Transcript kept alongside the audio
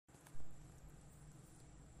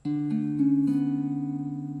Gratitude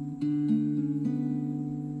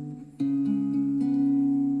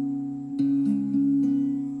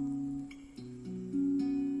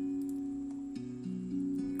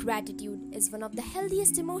is one of the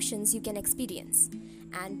healthiest emotions you can experience,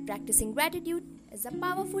 and practicing gratitude is a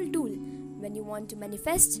powerful tool when you want to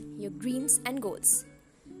manifest your dreams and goals.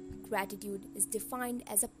 Gratitude is defined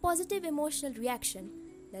as a positive emotional reaction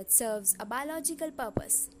that serves a biological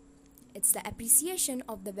purpose. It's the appreciation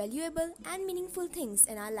of the valuable and meaningful things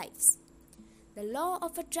in our lives. The law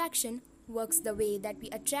of attraction works the way that we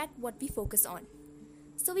attract what we focus on.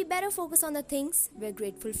 So we better focus on the things we're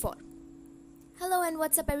grateful for. Hello and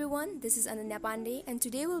what's up everyone, this is Ananya Pandey and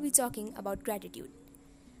today we'll be talking about gratitude.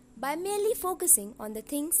 By merely focusing on the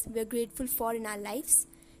things we're grateful for in our lives,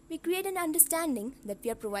 we create an understanding that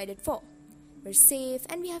we are provided for. We're safe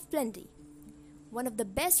and we have plenty. One of the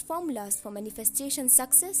best formulas for manifestation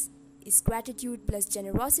success is gratitude plus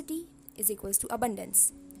generosity is equals to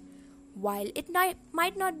abundance. While it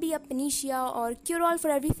might not be a panacea or cure-all for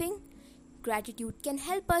everything, gratitude can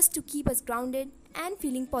help us to keep us grounded and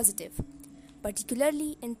feeling positive,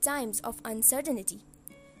 particularly in times of uncertainty.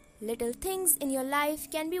 Little things in your life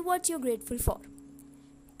can be what you're grateful for.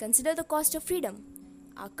 Consider the cost of freedom.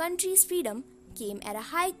 Our country's freedom came at a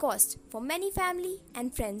high cost for many family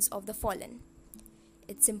and friends of the fallen.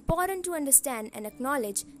 It's important to understand and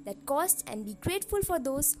acknowledge that cost and be grateful for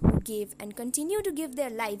those who gave and continue to give their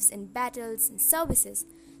lives in battles and services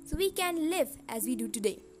so we can live as we do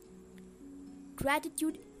today.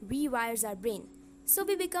 Gratitude rewires our brain, so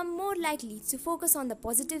we become more likely to focus on the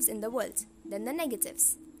positives in the world than the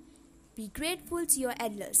negatives. Be grateful to your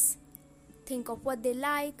elders. Think of what they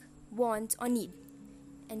like, want, or need,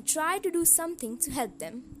 and try to do something to help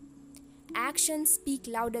them. Actions speak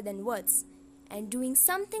louder than words, and doing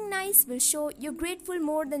something nice will show you're grateful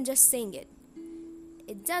more than just saying it.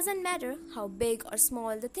 It doesn't matter how big or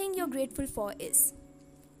small the thing you're grateful for is.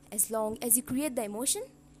 As long as you create the emotion,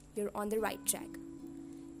 you're on the right track.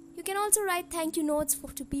 You can also write thank you notes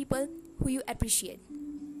to people who you appreciate.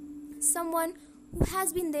 Someone who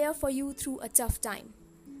has been there for you through a tough time.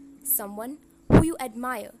 Someone who you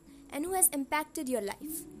admire and who has impacted your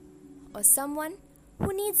life. Or someone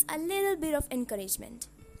who needs a little bit of encouragement.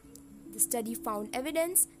 The study found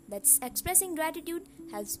evidence that expressing gratitude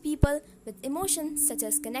helps people with emotions such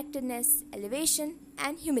as connectedness, elevation,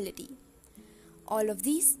 and humility. All of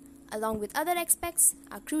these, along with other aspects,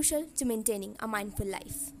 are crucial to maintaining a mindful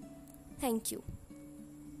life. Thank you.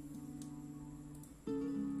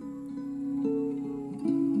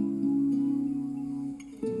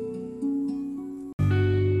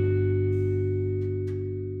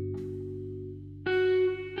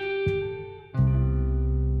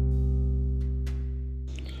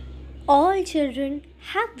 All children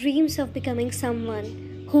have dreams of becoming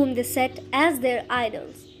someone whom they set as their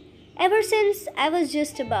idols. Ever since I was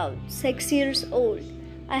just about 6 years old,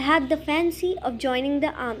 I had the fancy of joining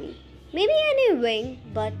the army. Maybe any wing,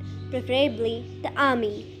 but preferably the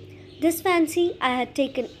army. This fancy I had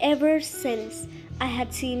taken ever since I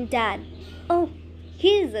had seen Dad. Oh,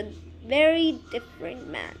 he is a very different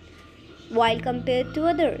man, while compared to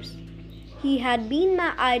others. He had been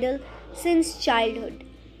my idol since childhood,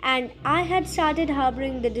 and I had started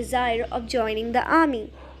harboring the desire of joining the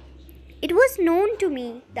army. It was known to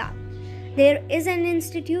me that there is an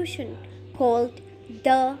institution called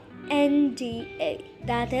the NDA,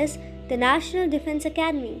 that is the National Defense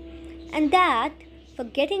Academy, and that for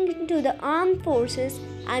getting into the armed forces,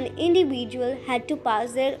 an individual had to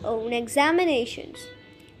pass their own examinations.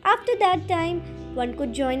 After that time, one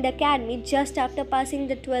could join the academy just after passing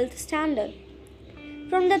the 12th standard.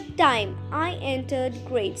 From the time I entered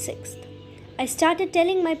grade 6th, I started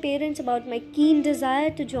telling my parents about my keen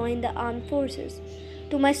desire to join the armed forces.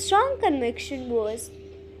 To my strong conviction was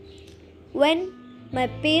when my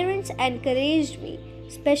parents encouraged me,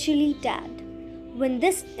 especially Dad. When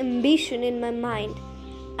this ambition in my mind,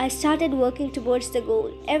 I started working towards the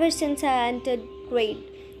goal ever since I entered grade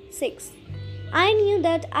 6. I knew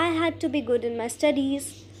that I had to be good in my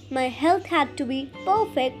studies, my health had to be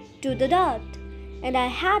perfect to the dot, and I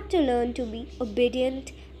had to learn to be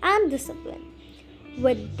obedient and disciplined.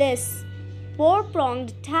 With this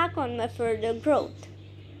four-pronged attack on my further growth.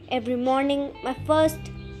 Every morning, my first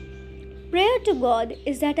prayer to God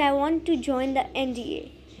is that I want to join the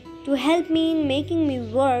NDA to help me in making me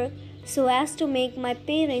work so as to make my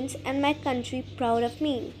parents and my country proud of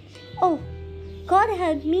me. Oh, God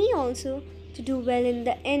help me also to do well in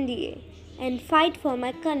the NDA and fight for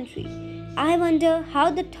my country. I wonder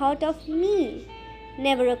how the thought of me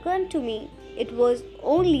never occurred to me. It was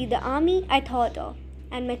only the army I thought of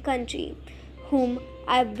and my country. whom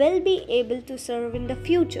I will be able to serve in the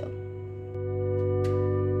future.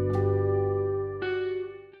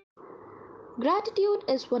 Gratitude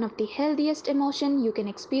is one of the healthiest emotions you can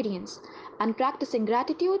experience, and practicing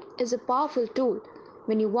gratitude is a powerful tool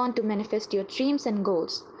when you want to manifest your dreams and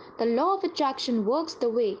goals. The law of attraction works the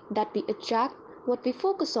way that we attract what we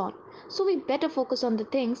focus on, so we better focus on the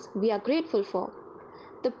things we are grateful for.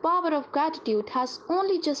 The power of gratitude has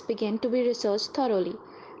only just begun to be researched thoroughly,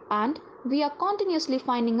 and we are continuously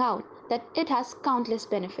finding out that it has countless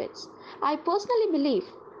benefits. I personally believe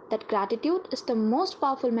that gratitude is the most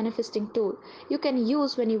powerful manifesting tool you can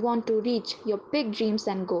use when you want to reach your big dreams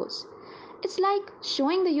and goals. It's like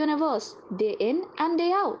showing the universe day in and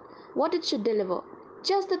day out what it should deliver.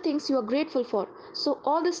 Just the things you are grateful for, so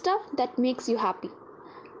all the stuff that makes you happy.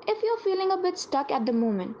 If you're feeling a bit stuck at the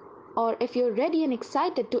moment, or if you're ready and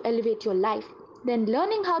excited to elevate your life, then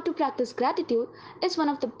learning how to practice gratitude is one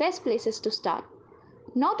of the best places to start.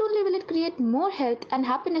 Not only will it create more health and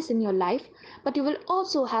happiness in your life, but you will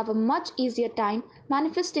also have a much easier time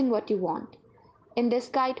manifesting what you want. In this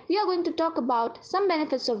guide, we are going to talk about some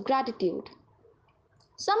benefits of gratitude.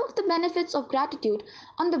 Some of the benefits of gratitude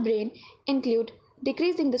on the brain include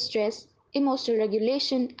decreasing the stress, emotional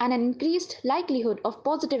regulation, and an increased likelihood of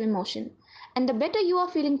positive emotion. And the better you are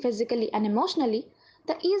feeling physically and emotionally,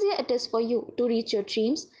 the easier it is for you to reach your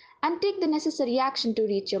dreams and take the necessary action to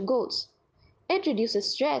reach your goals. It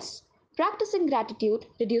reduces stress. Practicing gratitude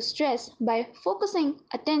reduces stress by focusing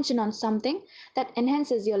attention on something that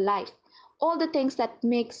enhances your life, all the things that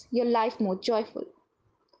makes your life more joyful.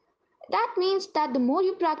 That means that the more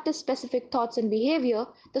you practice specific thoughts and behavior,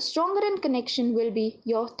 the stronger in connection will be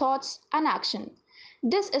your thoughts and action.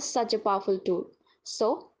 This is such a powerful tool.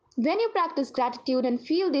 So, when you practice gratitude and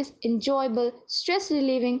feel these enjoyable, stress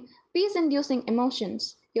relieving, peace inducing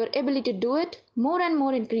emotions, your ability to do it more and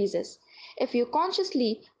more increases. If you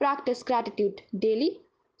consciously practice gratitude daily,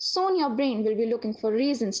 soon your brain will be looking for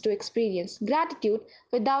reasons to experience gratitude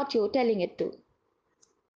without you telling it to.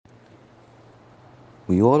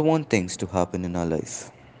 We all want things to happen in our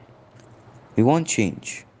life. We want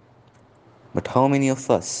change. But how many of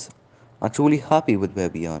us are truly happy with where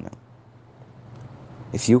we are now?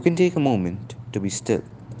 If you can take a moment to be still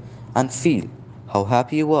and feel how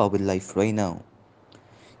happy you are with life right now,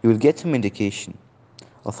 you will get some indication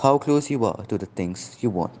of how close you are to the things you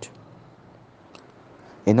want.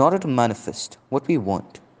 In order to manifest what we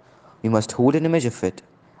want, we must hold an image of it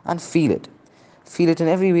and feel it. Feel it in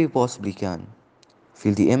every way we possibly can.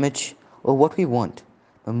 Feel the image of what we want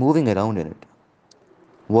by moving around in it.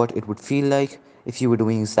 What it would feel like if you were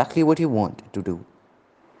doing exactly what you want to do.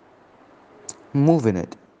 Move in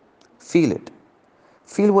it. Feel it.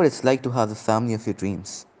 Feel what it's like to have the family of your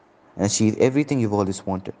dreams and achieve everything you've always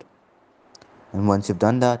wanted. And once you've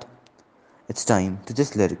done that, it's time to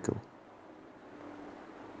just let it go.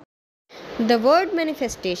 The word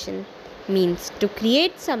manifestation means to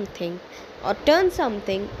create something or turn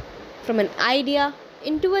something from an idea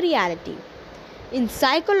into a reality. In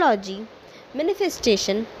psychology,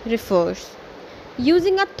 manifestation refers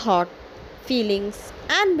using a thought, feelings,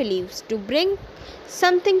 and beliefs to bring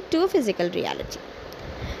something to physical reality.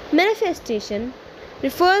 Manifestation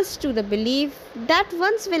refers to the belief that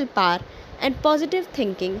one's willpower and positive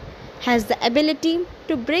thinking has the ability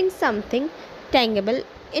to bring something tangible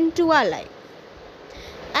into our life.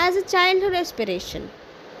 As a childhood aspiration,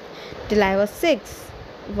 till I was 6,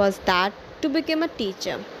 was that to become a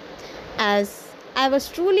teacher, as I was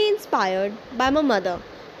truly inspired by my mother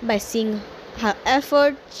by seeing her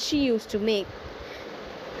effort she used to make.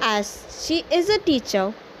 As she is a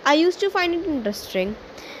teacher, I used to find it interesting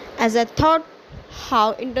as I thought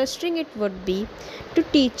how interesting it would be to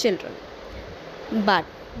teach children. But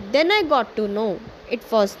then I got to know it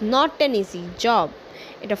was not an easy job,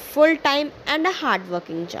 it a full time and a hard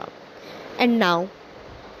working job. And now,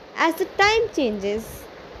 as the time changes,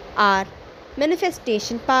 our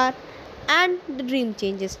manifestation power and the dream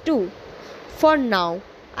changes too. For now,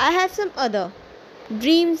 I have some other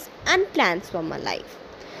dreams and plans for my life.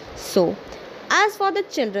 So, as for the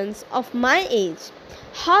children of my age,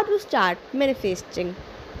 how to start manifesting?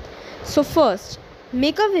 So, first,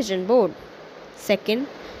 make a vision board. Second,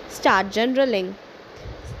 start journaling.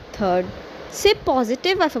 Third, say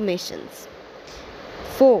positive affirmations.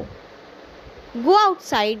 4. Go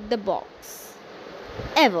outside the box.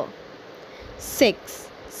 Ever. 6.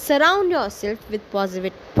 Surround yourself with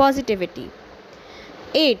positivity.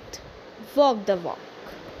 8. Walk the walk.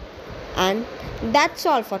 And that's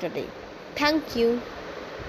all for today. Thank you.